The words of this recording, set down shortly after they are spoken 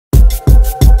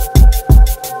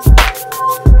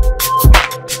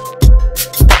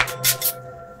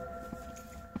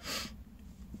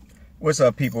What's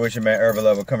up, people? It's your man Urban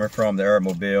Lover coming from the Urban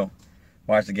Mobile.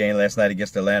 Watched the game last night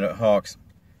against the Atlanta Hawks.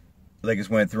 Lakers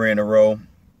went 3 in a row.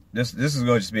 This is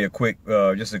going to just be a quick,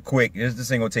 this ain't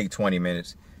going to take 20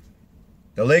 minutes.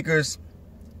 The Lakers,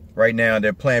 right now,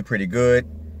 they're playing pretty good.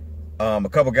 A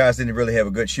couple guys didn't really have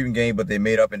a good shooting game, but they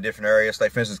made up in different areas.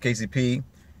 Like, for instance, KCP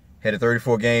had a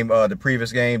 34 game the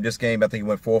previous game. This game, I think he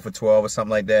went 4 for 12 or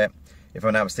something like that, if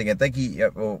I'm not mistaken. I think he,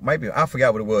 might be, I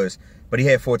forgot what it was, but he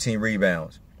had 14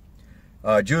 rebounds.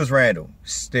 Julius Randle,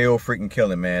 still freaking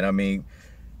killing, man. I mean,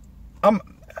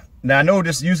 now I know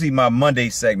this is usually my Monday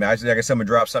segment. I guess I'm going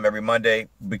to drop something every Monday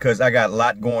because I got a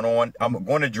lot going on. I'm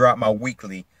going to drop my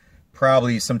weekly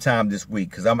probably sometime this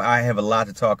week because I have a lot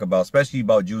to talk about, especially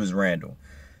about Julius Randle.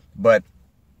 But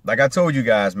like I told you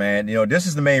guys, man, you know, this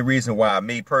is the main reason why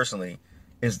me personally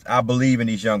is I believe in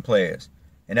these young players.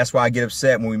 And that's why I get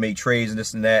upset when we make trades and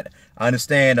this and that. I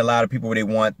understand a lot of people, they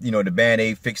want, you know, the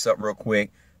Band-Aid fixed up real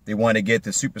quick. They want to get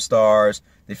the superstars.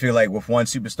 They feel like with one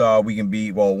superstar, we can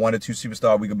be, well, 1 or 2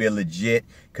 superstars, we can be a legit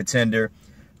contender.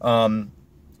 And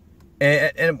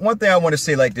one thing I want to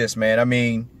say like this, man. I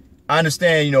mean, I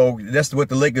understand, you know, that's what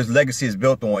the Lakers' legacy is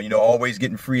built on. You know, always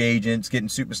getting free agents, getting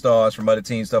superstars from other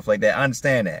teams, stuff like that. I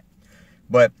understand that.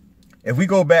 But if we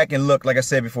go back and look, like I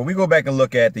said before, we go back and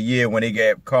look at the year when they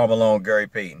got Karl Malone, Gary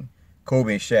Payton,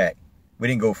 Kobe, and Shaq. We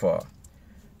didn't go far.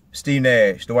 Steve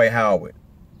Nash, Dwight Howard,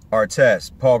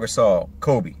 Artest, Paul Gasol,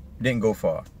 Kobe, didn't go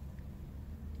far.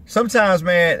 Sometimes,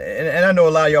 man, and I know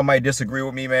a lot of y'all might disagree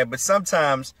with me, man, but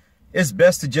sometimes it's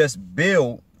best to just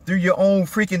build through your own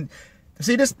freaking.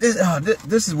 See, this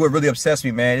is what really upsets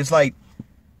me, man. It's like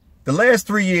the last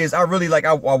 3 years, I really like.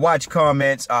 I watch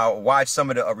comments, I watch some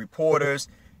of the reporters,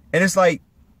 and it's like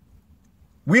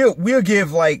we'll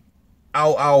give like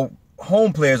our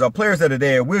home players, our players that are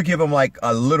there, we'll give them like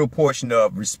a little portion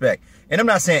of respect. And I'm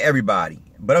not saying everybody,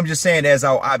 but I'm just saying as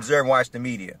I observe and watch the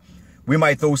media, we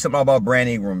might throw something about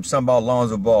Brandon Ingram, something about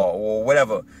Lonzo Ball, or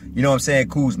whatever. You know what I'm saying?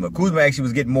 Kuzma. Kuzma actually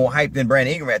was getting more hype than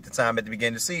Brandon Ingram at the time at the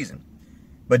beginning of the season.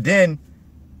 But then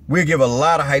we'll give a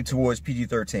lot of hype towards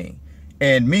PG-13.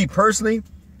 And me personally,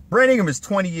 Brandon Ingram is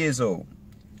 20 years old.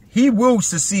 He will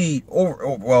succeed,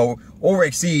 or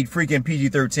exceed freaking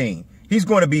PG-13. He's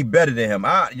going to be better than him.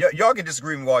 Y'all can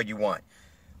disagree with me all you want.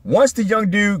 Once the young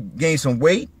dude gains some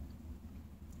weight,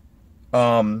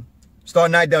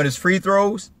 start knocking down his free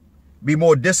throws, be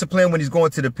more disciplined when he's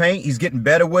going to the paint. He's getting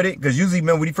better with it. Because usually,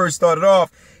 man, when he first started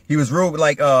off, he was real,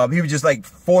 like, he was just, like,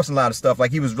 forcing a lot of stuff.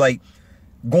 Like, he was, like,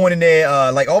 going in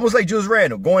there, like, almost like Julius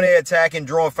Randle, going there, attacking,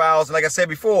 drawing fouls. And like I said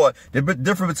before, the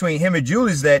difference between him and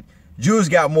Julius is that Julius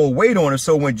got more weight on him.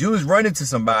 So when Julius run into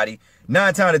somebody,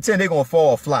 9 times out of 10, they're going to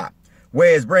fall or flop.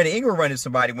 Whereas Brandon Ingram running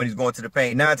somebody when he's going to the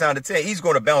paint, 9 times out of 10, he's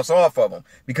going to bounce off of him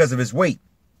because of his weight.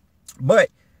 But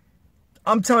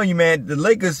I'm telling you, man, the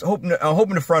Lakers, I'm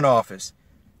hoping the front office,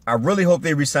 I really hope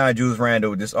they resign Julius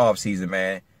Randle this offseason,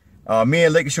 man. Me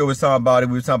and Lakers Show was talking about it.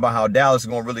 We were talking about how Dallas is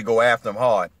going to really go after him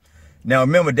hard. Now,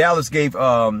 remember, Dallas gave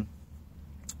Barnes,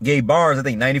 I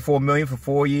think, $94 million for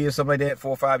 4 years, something like that,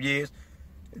 4 or 5 years.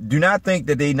 Do not think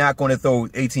that they're not going to throw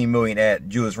 $18 million at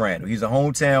Julius Randle. He's a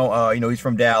hometown, you know, he's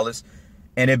from Dallas.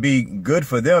 And it'd be good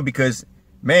for them because,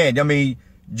 man, I mean,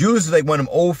 Julius is like one of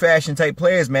them old-fashioned type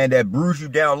players, man, that brews you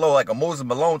down low, like a Moses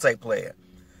Malone type player.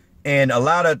 And a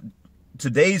lot of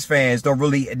today's fans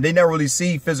they never really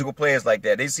see physical players like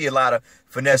that. They see a lot of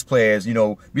finesse players, you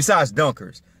know, besides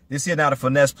dunkers. They see a lot of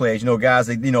finesse players, you know, guys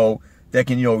that, you know, that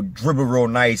can, you know, dribble real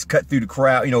nice, cut through the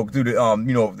crowd, you know, through the,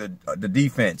 you know, the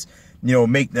defense, you know,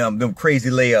 make them crazy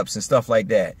layups and stuff like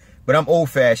that. But I'm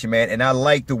old-fashioned, man, and I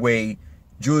like the way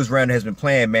Julius Randle has been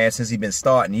playing, man, since he's been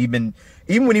starting. Even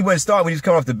when he wasn't starting, when he was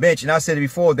coming off the bench, and I said it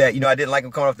before that, you know, I didn't like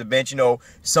him coming off the bench. You know,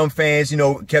 some fans, you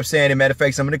know, kept saying, as a matter of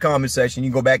fact, some in the comment section,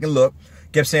 you can go back and look,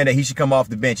 kept saying that he should come off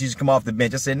the bench. He should come off the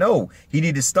bench. I said, no, he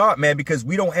need to start, man, because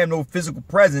we don't have no physical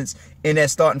presence in that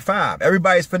starting 5.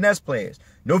 Everybody's finesse players.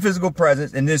 No physical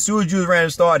presence. And then as soon as Julius Randle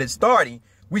started starting,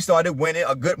 we started winning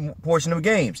a good portion of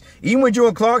games. Even when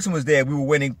Jordan Clarkson was there, we were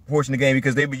winning a portion of the game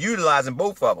because they were utilizing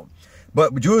both of them.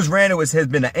 But Julius Randle has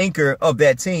been the anchor of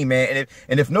that team, man.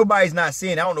 And if nobody's not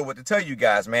seeing, I don't know what to tell you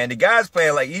guys, man. The guy's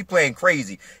playing like he's playing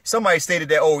crazy. Somebody stated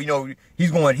that, oh, you know,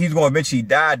 he's going to eventually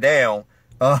die down.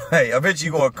 Eventually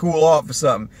going to cool off or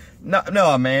something.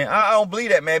 No, man. I don't believe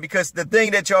that, man, because the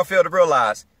thing that y'all fail to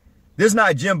realize, this is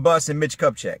not Jim Buss and Mitch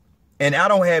Kupchak. And I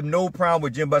don't have no problem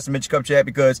with Jim Buss and Mitch Kupchak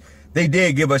because they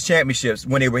did give us championships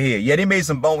when they were here. Yeah, they made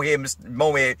some bonehead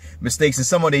mistakes, and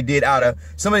some of they did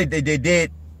they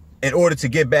did in order to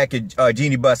get back at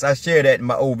Jeannie Buss. I shared that in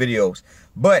my old videos.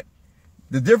 But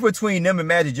the difference between them and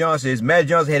Magic Johnson is Magic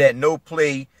Johnson had that no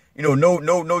play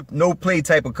no play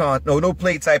type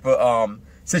of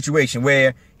situation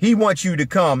where he wants you to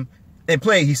come and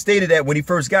play. He stated that when he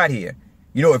first got here.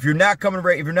 If you're not going to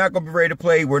be ready to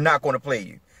play, we're not going to play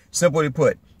you. Simply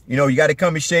put, you got to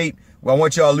come in shape. Well, I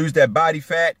want y'all to lose that body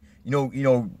fat, so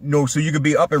you can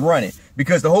be up and running.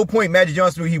 Because the whole point, Magic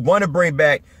Johnson, he want to bring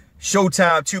back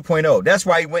Showtime 2.0. That's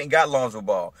why he went and got Lonzo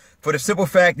Ball. For the simple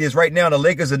fact is, right now the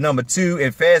Lakers are number 2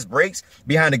 in fast breaks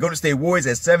behind the Golden State Warriors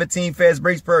at 17 fast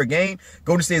breaks per game.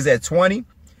 Golden State is at 20.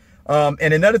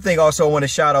 And another thing also I want to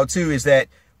shout out too is that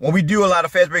when we do a lot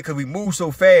of fast breaks, because we move so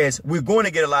fast, we're going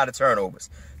to get a lot of turnovers.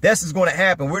 That's what's going to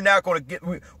happen. We're going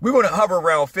to hover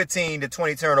around 15 to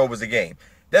 20 turnovers a game.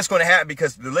 That's going to happen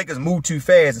because the Lakers move too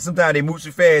fast, and sometimes they move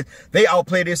too fast. They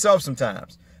outplay themselves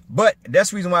sometimes. But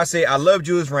that's the reason why I say I love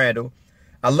Julius Randle.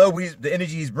 I love the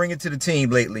energy he's bringing to the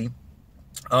team lately.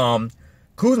 Kuzma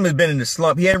has been in the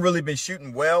slump. He ain't really been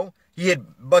shooting well. He had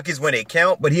buckets when they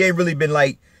count, but he ain't really been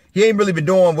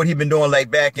doing what he'd been doing like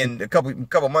back in a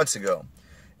couple months ago.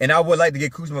 And I would like to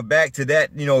get Kuzma back to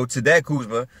that, to that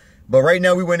Kuzma. But right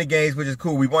now we win the games, which is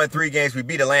cool. We won 3 games. We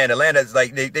beat Atlanta. Atlanta's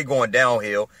like, they're going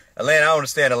downhill. Atlanta, I don't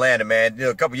understand Atlanta, man.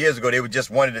 A couple years ago, they were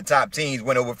just one of the top teams,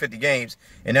 went over 50 games,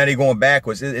 and now they're going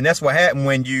backwards. And that's what happened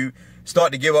when you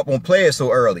start to give up on players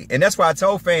so early. And that's why I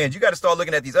tell fans, you got to start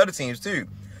looking at these other teams too.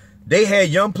 They had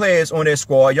young players on their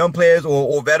squad, young players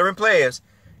or veteran players,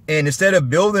 and instead of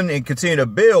building and continue to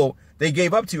build, they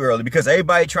gave up too early because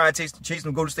everybody trying to chase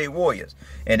them Golden State Warriors.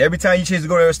 And every time you chase the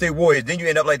Golden State Warriors, then you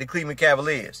end up like the Cleveland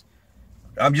Cavaliers.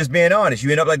 I'm just being honest.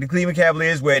 You end up like the Cleveland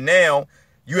Cavaliers where now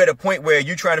you're at a point where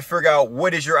you're trying to figure out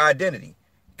what is your identity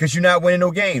because you're not winning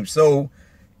no games. So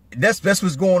that's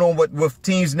what's going on with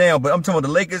teams now. But I'm talking about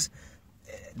the Lakers.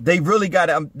 They really got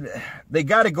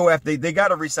to go after. They got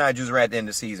to resign Julius Randle at the end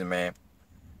of the season, man.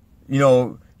 We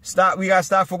got to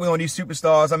stop focusing on these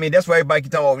superstars. I mean, that's why everybody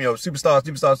keep talking about,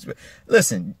 superstars.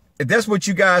 Listen, if that's what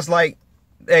you guys like,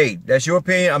 hey, that's your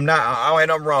opinion. I don't have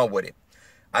nothing wrong with it.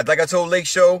 Like I told Lake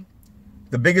Show,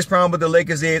 the biggest problem with the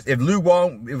Lakers is if Lou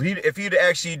Wong, if he'd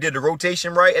actually did the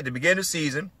rotation right at the beginning of the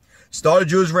season, started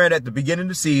Julius Randle at the beginning of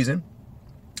the season,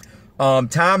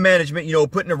 time management,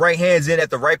 putting the right hands in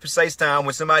at the right precise time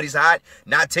when somebody's hot,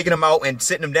 not taking them out and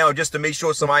sitting them down just to make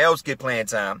sure somebody else get playing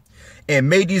time, and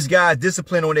made these guys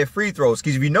disciplined on their free throws.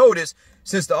 Because if you notice,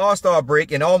 since the All-Star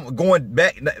break and all going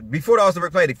back before the All-Star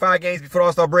break, played 5 games before the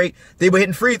All-Star break, they were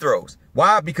hitting free throws.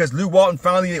 Why? Because Lou Walton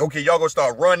finally, okay, y'all gonna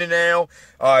start running now.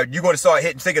 You're gonna start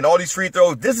taking all these free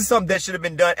throws. This is something that should have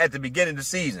been done at the beginning of the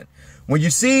season. When you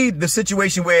see the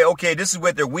situation where, okay, this is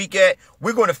what they're weak at,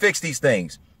 we're gonna fix these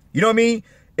things. You know what I mean?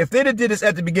 If they'd have did this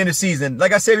at the beginning of the season,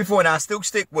 like I said before, and I still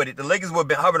stick with it, the Lakers would have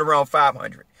been hovering around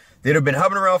 500. They'd have been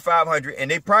hovering around 500,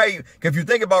 and they probably, if you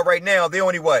think about right now, they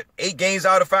only, 8 games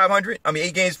out of 500? I mean,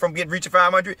 8 games from reaching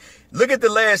 500? Look at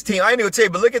the last team. I ain't gonna tell you,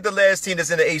 but look at the last team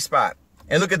that's in the 8th spot,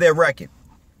 and look at their record.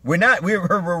 We're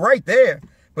right there.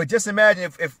 But just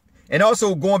imagine if and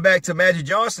also going back to Magic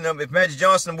Johnson, if Magic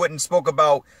Johnson wouldn't spoke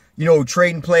about,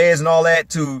 trading players and all that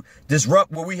to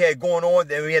disrupt what we had going on,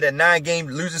 then we had a 9-game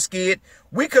losing skid,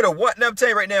 we could have won. And I'm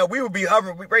telling you right now, we would be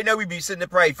hovering. Right now, we'd be sitting at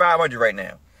probably 500 right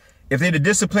now. If they'd have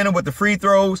disciplined them with the free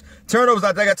throws, turnovers,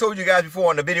 like I told you guys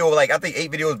before on the video, I think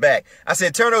 8 videos back, I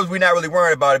said turnovers, we're not really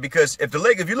worried about it because if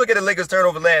you look at the Lakers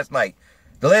turnover last night,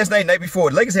 night before,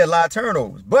 the Lakers had a lot of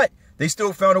turnovers, but they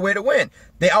still found a way to win.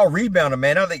 They out-rebounded,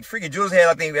 man. I think freaking Julius had,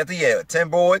 I think he had 10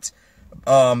 boards.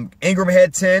 Ingram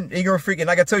had 10. Ingram freaking,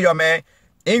 like I tell y'all, man,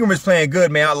 Ingram is playing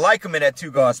good, man. I like him in that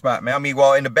 2-guard spot, man. I mean,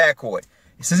 in the backcourt.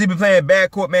 Since he's been playing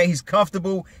backcourt, man, he's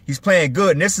comfortable. He's playing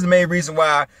good. And this is the main reason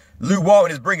why Lou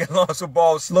Walton is bringing Lonzo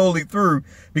Ball slowly through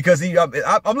because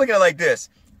I'm looking at it like this.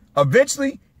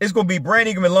 Eventually, it's going to be Brandon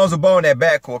Ingram and Lonzo Ball in that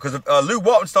backcourt because Lou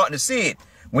Walton's starting to see it.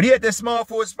 When he at that small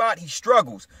forward spot, he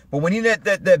struggles. But when he at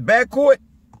that backcourt,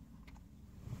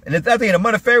 and I think in a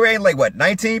month of February,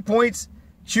 19 points,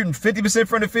 shooting 50%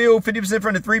 from the field, 50%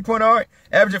 from the three-point arc,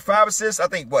 averaging 5 assists, I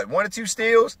think, 1 or 2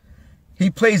 steals. He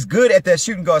plays good at that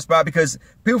shooting guard spot because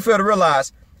people fail to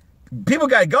realize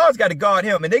guards got to guard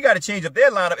him, and they got to change up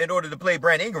their lineup in order to play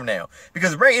Brandon Ingram now.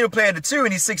 Because if Brandon Ingram playing the 2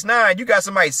 and he's 6'9", you got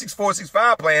somebody 6'4",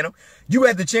 6'5" playing him, you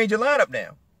have to change your lineup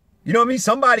now. You know what I mean?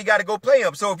 Somebody got to go play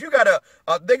him. So if you got to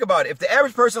think about it, if the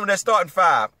average person on that starting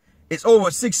 5 is over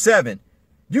 6'7",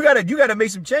 you gotta make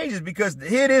some changes because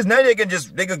here it is. Now they can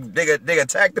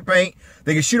attack the paint.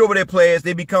 They can shoot over their players.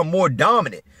 They become more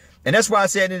dominant. And that's why I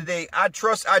said at the end of the day,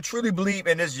 I truly believe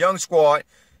in this young squad.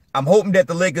 I'm hoping that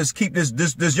the Lakers keep this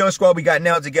young squad we got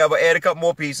now together, add a couple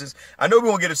more pieces. I know we're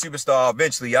going to get a superstar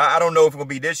eventually. I don't know if it's going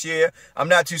to be this year. I'm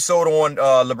not too sold on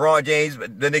LeBron James.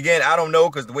 But then again, I don't know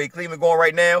because the way Cleveland going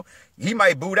right now, he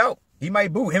might boot out. He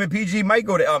might boot. Him and PG might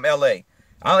go to LA.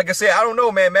 Like I said, I don't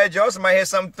know, man. Matt Johnson might have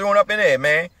something thrown up in there,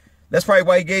 man. That's probably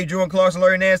why he gave Jordan Clarkson and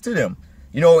Larry Nance to them.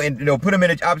 And put them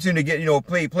in an opportunity to get,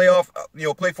 play for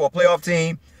a playoff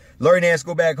team. Larry Nance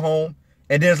go back home.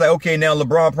 And then it's like, okay, now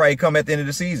LeBron probably come at the end of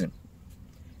the season.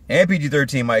 And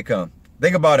PG-13 might come.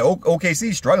 Think about it.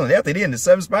 OKC struggling. They're in the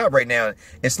 7th spot right now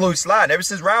and slowly sliding. Ever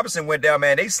since Robinson went down,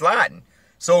 man, they sliding.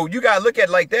 So you got to look at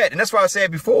it like that. And that's why I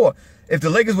said before, if the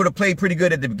Lakers would have played pretty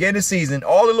good at the beginning of the season,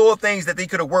 all the little things that they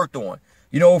could have worked on,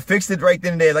 fixed it right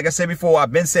then and there. Like I said before,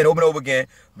 I've been saying over and over again,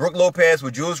 Brook Lopez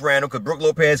with Julius Randle, because Brook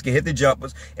Lopez can hit the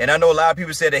jumpers. And I know a lot of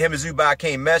people said that him and Zubac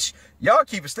can't mesh. Y'all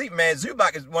keep asleep, man.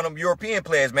 Zubac is one of them European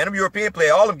players, man. Them European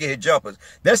players, all of them can hit jumpers.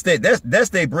 That's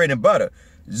their bread and butter.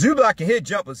 Zubac can hit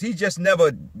jumpers. He just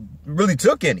never really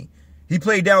took any. He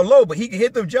played down low, but he can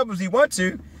hit them jumpers he wants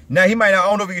to. Now, he might not, I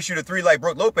don't know if he can shoot a 3 like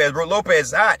Brook Lopez. Brook Lopez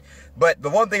is hot. But the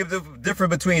one thing different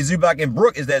between Zubac and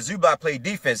Brook is that Zubac played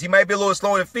defense. He might be a little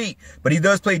slow on the feet, but he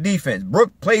does play defense.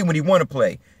 Brook played when he want to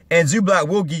play. And Zubac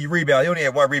will give you rebound. He only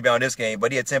had 1 rebound this game,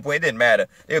 but he had 10 points. It didn't matter.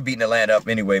 They were beating Atlanta up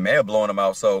anyway, man. They were blowing them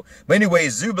out. So, but anyway,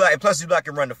 Zubac, and plus Zubac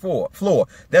can run the floor.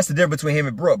 That's the difference between him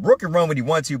and Brook. Brook can run when he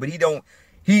wants to, but he don't.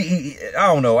 I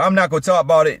don't know. I'm not going to talk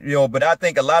about it, but I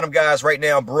think a lot of them guys right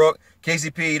now, Brook,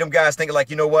 KCP, them guys thinking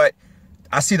like, you know what?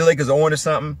 I see the Lakers on to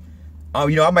something.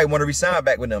 I might want to resign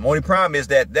back with them. Only problem is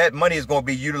that money is going to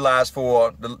be utilized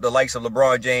for the likes of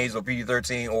LeBron James or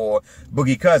PG-13 or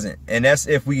Boogie Cousin. And that's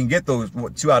if we can get those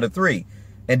 2 out of 3.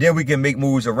 And then we can make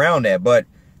moves around that. But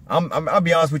I'll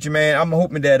be honest with you, man. I'm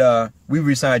hoping that we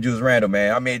resign Julius Randle,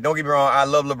 man. I mean, don't get me wrong. I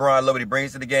love LeBron. I love what he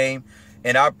brings to the game.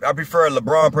 And I prefer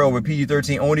LeBron Pro with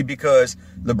PG-13 only because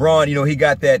LeBron, he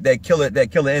got that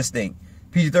killer instinct.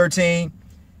 PG-13,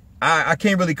 I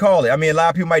can't really call it. I mean, a lot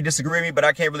of people might disagree with me, but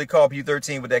I can't really call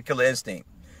PG-13 with that killer instinct.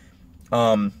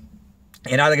 And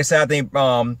like I said, I think,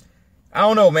 I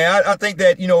don't know, man. I think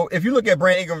that, if you look at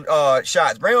Brandon Ingram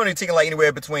shots, Brandon only taking like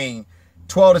anywhere between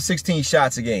 12 to 16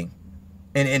 shots a game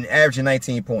and averaging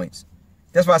 19 points.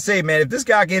 That's why I say, man, if this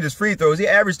guy can hit his free throws, he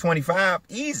averaged 25,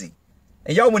 easy.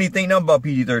 And y'all wouldn't even think nothing about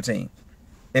PG-13.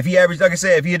 If he averaged, like I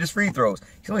said, if he hit his free throws,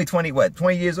 he's only 20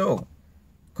 years old.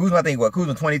 Kuzma, I think,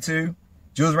 Kuzma 22.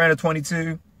 Julius Randle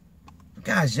 22. The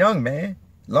guy's young, man.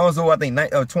 Lonzo, I think,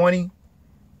 20.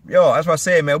 Yo, that's what I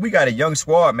said, man. We got a young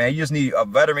squad, man. You just need a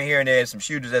veteran here and there and some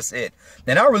shooters, that's it.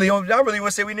 And I really want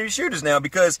to say we need shooters now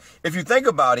because if you think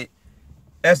about it,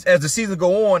 as the season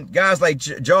go on, guys like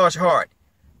Josh Hart,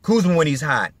 Kuzma when he's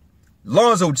hot,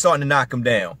 Lonzo starting to knock him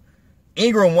down.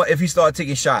 Ingram, if he started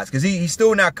taking shots, because he's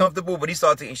still not comfortable, but he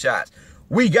started taking shots.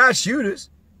 We got shooters,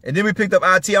 and then we picked up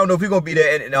IT. I don't know if he's gonna be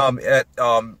there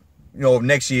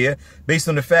next year, based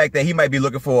on the fact that he might be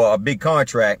looking for a big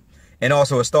contract and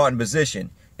also a starting position.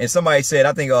 And somebody said,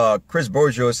 I think Chris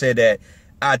Bourgeois said that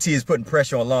IT is putting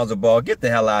pressure on Lonzo Ball. Get the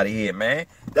hell out of here, man.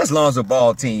 That's Lonzo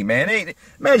Ball team, man.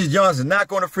 Magic Johnson's not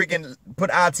going to freaking put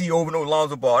IT over no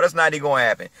Lonzo Ball. That's not even going to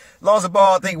happen. Lonzo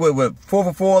Ball, I think, with 4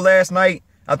 for 4 last night.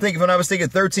 I think, if I'm not mistaken,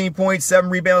 13 points, 7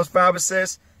 rebounds, 5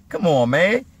 assists. Come on,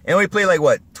 man. And we played like,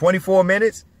 what, 24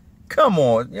 minutes? Come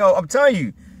on. I'm telling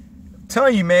you,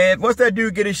 man, once that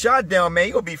dude get his shot down, man,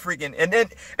 he gonna be freaking.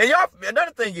 And y'all,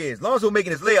 another thing is, Lonzo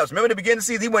making his layups. Remember in the beginning of the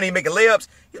season, he wasn't even making layups.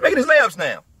 He's making his layups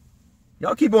now.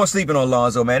 Y'all keep on sleeping on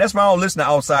Lonzo, man. That's why I don't listen to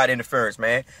outside interference,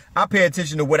 man. I pay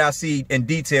attention to what I see in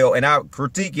detail, and I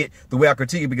critique it the way I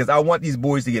critique it because I want these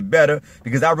boys to get better,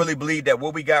 because I really believe that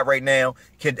what we got right now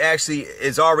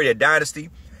is already a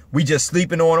dynasty. We just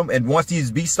sleeping on them, and once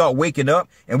these beasts start waking up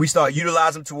and we start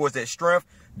utilizing them towards their strength,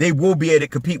 they will be able to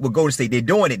compete with Golden State. They're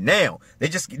doing it now.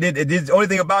 The only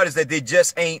thing about it is that they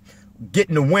just ain't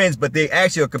getting the wins, but they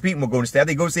actually are competing with Golden State. I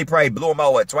think Golden State probably blew them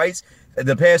out, twice in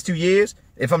the past 2 years,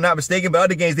 if I'm not mistaken. But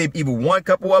other games, they've either won a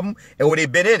couple of them or they've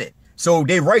been in it. So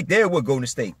they right there with Golden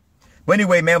State. But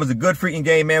anyway, man, it was a good freaking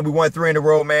game, man. We won 3 in a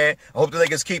row, man. I hope the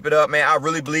Lakers keep it up, man. I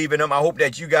really believe in them. I hope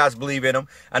that you guys believe in them.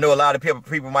 I know a lot of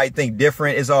people might think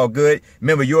different. It's all good.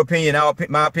 Remember, your opinion,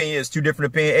 my opinion is 2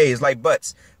 different opinions. Hey, it's like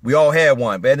butts. We all have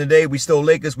one. But at the end of the day, we still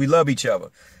Lakers. We love each other.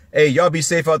 Hey, y'all be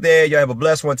safe out there. Y'all have a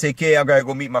blessed one. Take care. I got to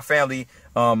go meet my family.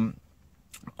 Aunt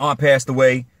passed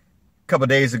away a couple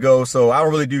days ago, so I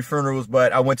don't really do funerals,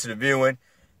 but I went to the viewing.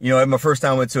 It's my first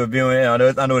time I went to a viewing. I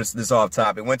know this off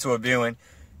topic. Went to a viewing,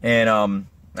 and I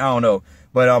don't know.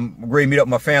 But I'm ready to meet up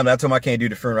with my family. I told them I can't do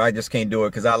the funeral. I just can't do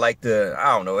it because I like to,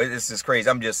 I don't know. It's just crazy.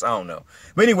 I don't know.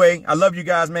 But anyway, I love you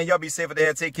guys, man. Y'all be safe out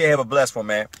there. Take care. Have a blessed one,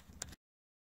 man.